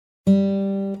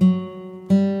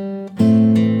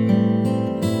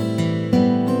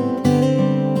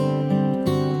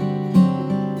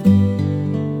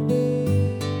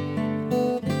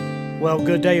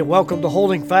good day and welcome to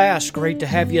Holding Fast. Great to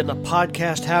have you in the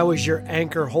podcast. How is your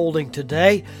anchor holding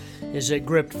today? Is it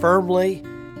gripped firmly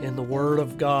in the Word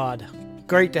of God?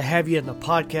 Great to have you in the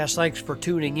podcast. Thanks for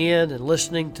tuning in and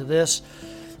listening to this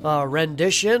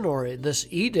rendition or this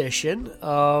edition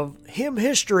of Hymn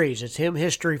Histories. It's Hymn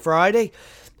History Friday,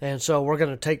 and so I'm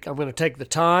going to take the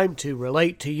time to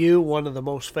relate to you one of the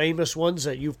most famous ones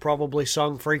that you've probably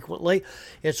sung frequently.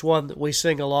 It's one that we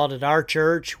sing a lot at our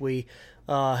church. We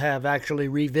have actually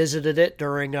revisited it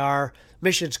during our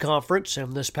missions conference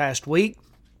in this past week.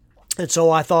 And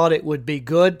so I thought it would be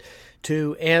good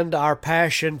to end our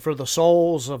passion for the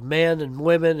souls of men and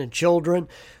women and children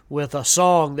with a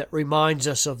song that reminds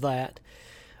us of that.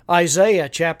 Isaiah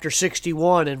chapter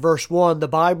 61 and verse 1, the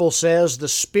Bible says, "The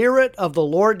Spirit of the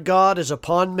Lord God is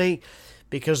upon me,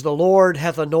 because the Lord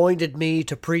hath anointed me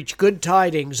to preach good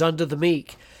tidings unto the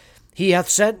meek. He hath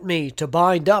sent me to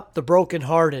bind up the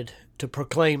brokenhearted, to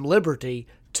proclaim liberty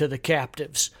to the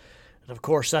captives." And of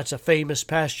course, that's a famous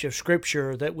passage of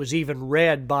Scripture that was even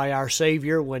read by our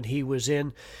Savior when he was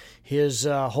in his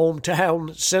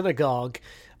hometown synagogue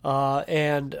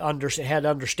and had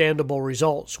understandable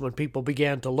results when people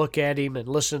began to look at him and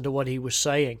listen to what he was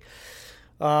saying.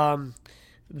 The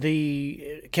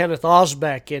Kenneth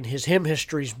Osbeck in his Hymn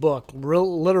Histories book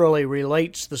literally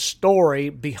relates the story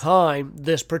behind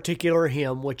this particular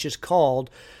hymn, which is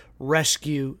called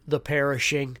Rescue the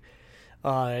Perishing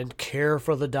and Care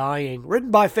for the Dying, written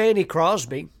by Fanny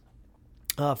Crosby.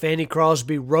 Fanny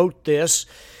Crosby wrote this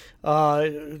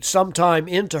sometime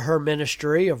into her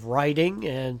ministry of writing,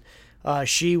 and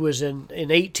she was in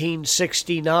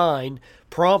 1869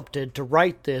 prompted to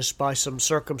write this by some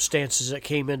circumstances that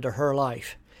came into her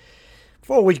life.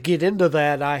 Before we get into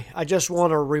that, I just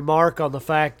want to remark on the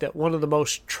fact that one of the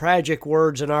most tragic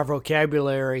words in our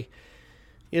vocabulary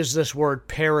is this word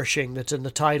perishing that's in the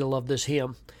title of this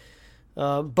hymn.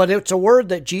 But it's a word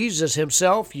that Jesus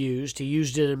himself used. He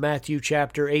used it in Matthew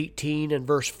chapter 18 and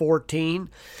verse 14,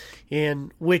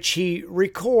 in which he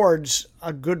records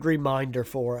a good reminder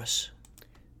for us.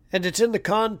 And it's in the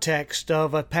context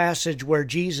of a passage where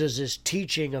Jesus is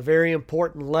teaching a very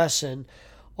important lesson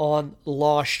on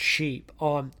lost sheep,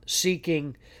 on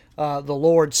seeking the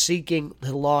Lord, seeking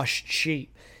the lost sheep.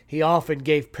 He often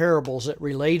gave parables that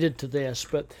related to this,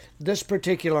 but this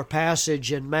particular passage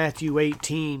in Matthew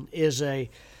 18 is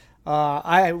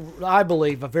I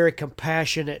believe, a very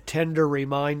compassionate, tender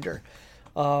reminder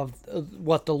of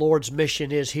what the Lord's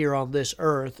mission is here on this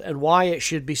earth and why it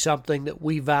should be something that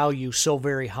we value so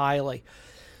very highly.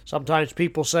 Sometimes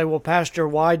people say, well, Pastor,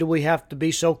 why do we have to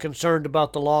be so concerned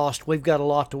about the lost? We've got a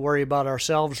lot to worry about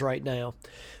ourselves right now.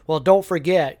 Well, don't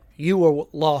forget, you were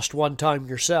lost one time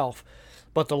yourself.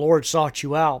 But the Lord sought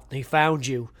you out. He found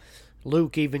you.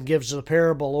 Luke even gives a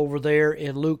parable over there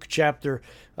in Luke chapter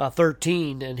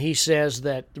 13, and he says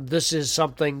that this is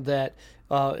something that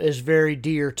is very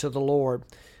dear to the Lord.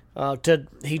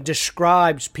 He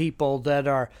describes people that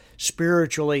are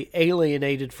spiritually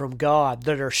alienated from God,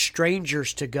 that are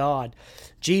strangers to God.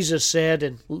 Jesus said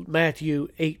in Matthew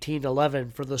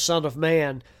 18:11, "For the Son of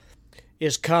Man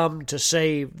is come to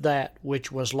save that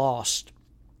which was lost."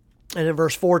 And in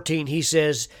verse 14 he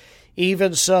says,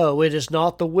 "Even so, it is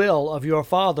not the will of your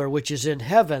Father which is in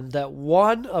heaven that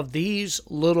one of these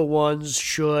little ones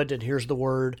should," and here's the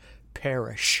word,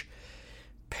 "perish."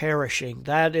 Perishing.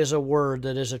 That is a word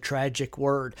that is a tragic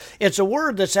word. It's a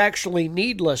word that's actually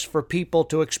needless for people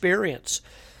to experience.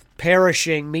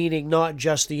 Perishing meaning not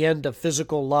just the end of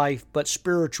physical life, but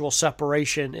spiritual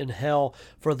separation in hell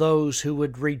for those who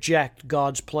would reject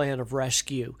God's plan of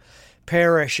rescue.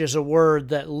 Perish is a word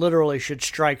that literally should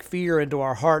strike fear into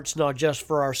our hearts, not just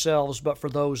for ourselves, but for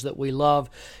those that we love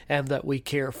and that we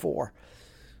care for.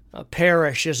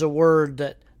 Perish is a word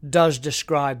that does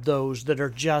describe those that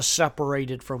are just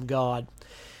separated from God.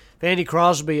 Fanny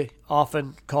Crosby,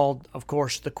 often called, of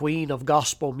course, the queen of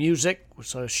gospel music,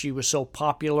 so she was so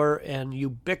popular and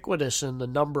ubiquitous in the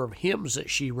number of hymns that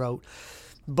she wrote.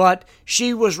 But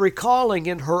she was recalling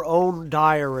in her own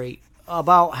diary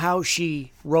about how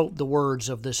she wrote the words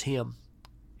of this hymn.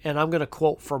 And I'm going to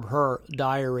quote from her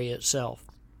diary itself.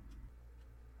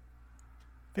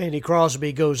 Fanny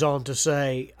Crosby goes on to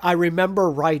say, "I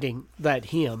remember writing that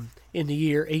hymn in the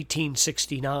year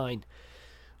 1869.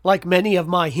 Like many of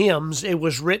my hymns, it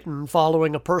was written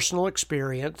following a personal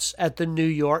experience at the New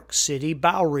York City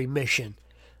Bowery Mission."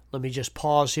 Let me just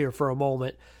pause here for a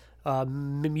moment.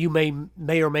 You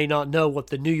may or may not know what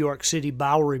the New York City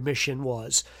Bowery Mission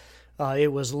was.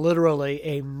 It was literally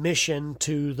a mission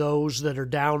to those that are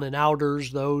down and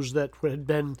outers, those that had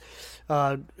been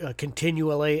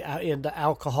continually into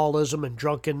alcoholism and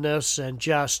drunkenness and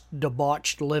just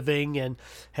debauched living and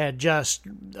had just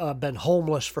been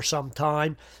homeless for some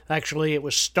time. Actually, it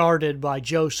was started by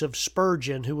Joseph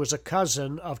Spurgeon, who was a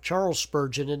cousin of Charles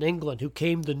Spurgeon in England, who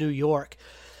came to New York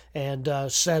and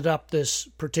set up this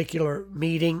particular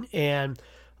meeting and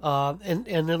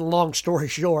then, long story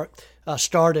short,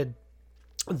 started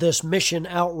this mission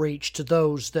outreach to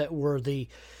those that were the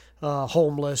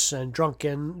homeless and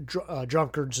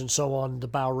drunkards and so on, the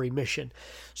Bowery Mission.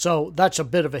 So that's a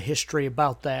bit of a history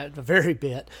about that, a very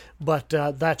bit, but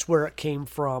that's where it came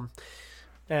from.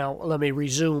 Now, let me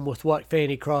resume with what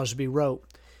Fanny Crosby wrote.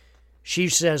 She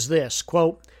says this,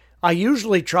 quote, I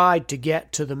usually tried to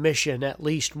get to the mission at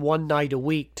least one night a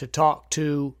week to talk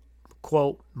to,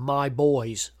 quote, my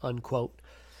boys, unquote.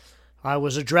 I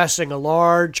was addressing a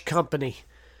large company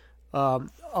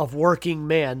of working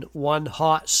men one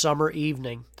hot summer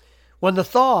evening, when the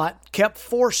thought kept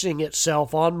forcing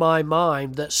itself on my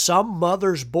mind that some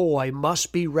mother's boy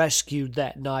must be rescued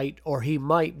that night or he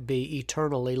might be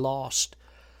eternally lost.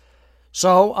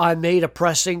 So I made a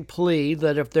pressing plea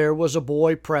that if there was a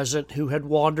boy present who had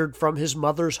wandered from his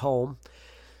mother's home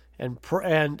and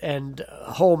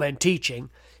home and teaching,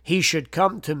 he should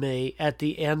come to me at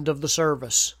the end of the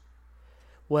service.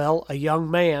 Well, a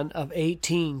young man of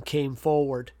 18 came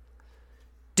forward.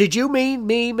 Did you mean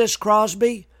me, Miss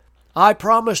Crosby? I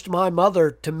promised my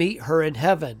mother to meet her in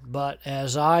heaven, but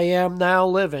as I am now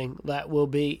living, that will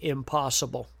be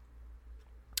impossible.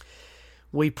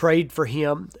 We prayed for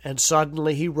him, and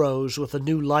suddenly he rose with a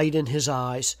new light in his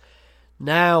eyes.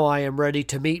 Now I am ready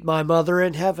to meet my mother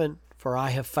in heaven, for I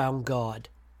have found God,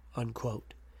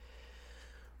 unquote.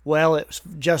 Well, it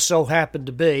just so happened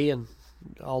to be, and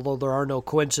although there are no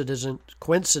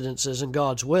coincidences in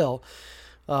God's will,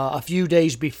 a few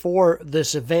days before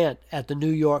this event at the New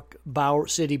York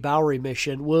City Bowery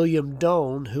Mission, William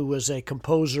Doane, who was a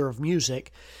composer of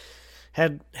music,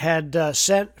 had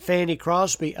sent Fanny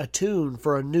Crosby a tune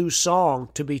for a new song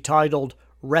to be titled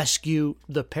Rescue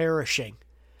the Perishing.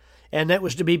 And that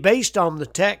was to be based on the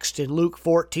text in Luke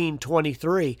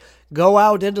 14:23, Go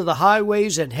out into the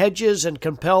highways and hedges and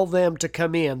compel them to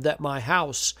come in, that my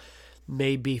house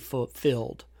may be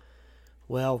fulfilled.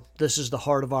 Well, this is the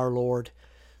heart of our Lord.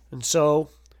 And so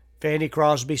Fanny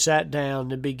Crosby sat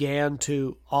down and began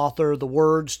to author the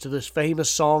words to this famous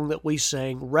song that we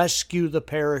sing, Rescue the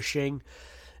Perishing.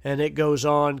 And it goes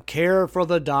on, Care for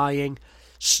the dying,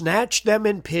 snatch them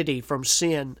in pity from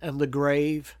sin and the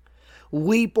grave.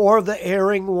 Weep o'er the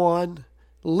erring one,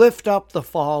 lift up the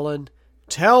fallen,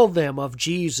 tell them of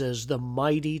Jesus, the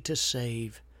mighty to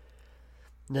save.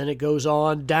 Then it goes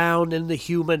on, down in the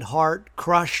human heart,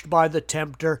 crushed by the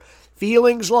tempter,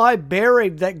 feelings lie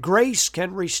buried that grace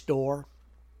can restore.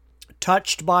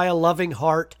 Touched by a loving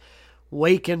heart,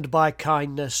 wakened by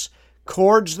kindness,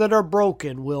 chords that are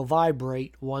broken will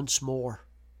vibrate once more.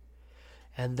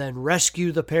 And then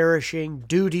rescue the perishing,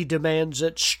 duty demands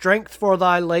it, strength for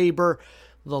thy labor,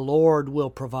 the Lord will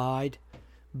provide.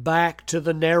 Back to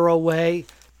the narrow way,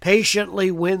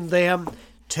 patiently win them,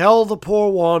 tell the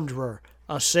poor wanderer,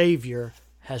 a Savior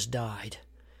has died.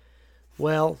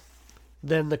 Well,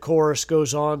 then the chorus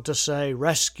goes on to say,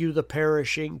 Rescue the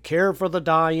perishing, care for the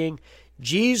dying,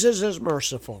 Jesus is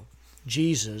merciful,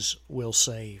 Jesus will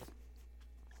save.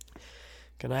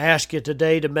 Can I ask you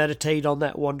today to meditate on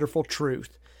that wonderful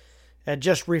truth and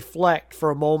just reflect for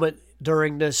a moment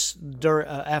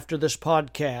after this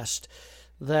podcast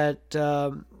that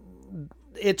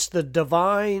it's the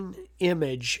divine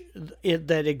image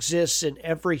that exists in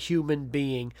every human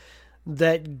being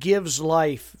that gives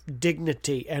life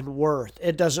dignity and worth.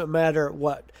 It doesn't matter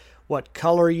what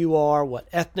color you are, what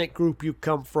ethnic group you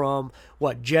come from,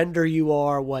 what gender you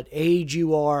are, what age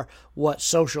you are, what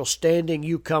social standing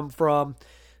you come from.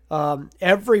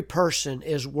 Every person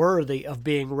is worthy of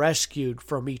being rescued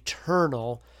from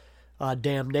eternal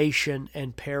damnation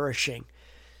and perishing.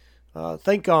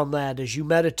 Think on that as you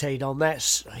meditate on that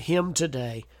hymn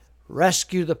today.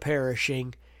 Rescue the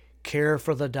perishing, care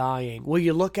for the dying. Will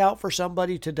you look out for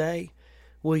somebody today?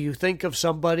 Will you think of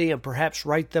somebody and perhaps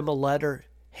write them a letter,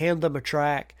 hand them a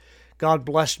tract? God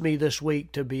blessed me this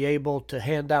week to be able to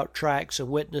hand out tracts and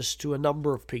witness to a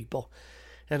number of people.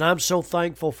 And I'm so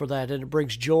thankful for that, and it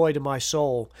brings joy to my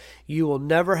soul. You will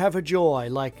never have a joy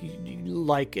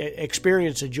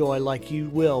experience a joy like you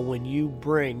will when you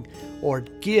bring or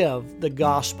give the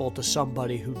gospel to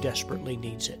somebody who desperately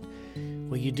needs it.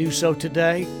 Will you do so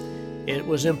today? It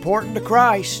was important to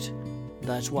Christ.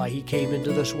 That's why he came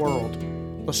into this world.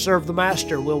 Let's serve the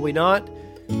Master, will we not?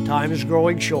 Time is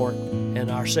growing short, and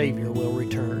our Savior will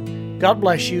return. God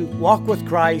bless you. Walk with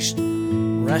Christ.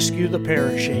 Rescue the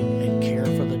perishing.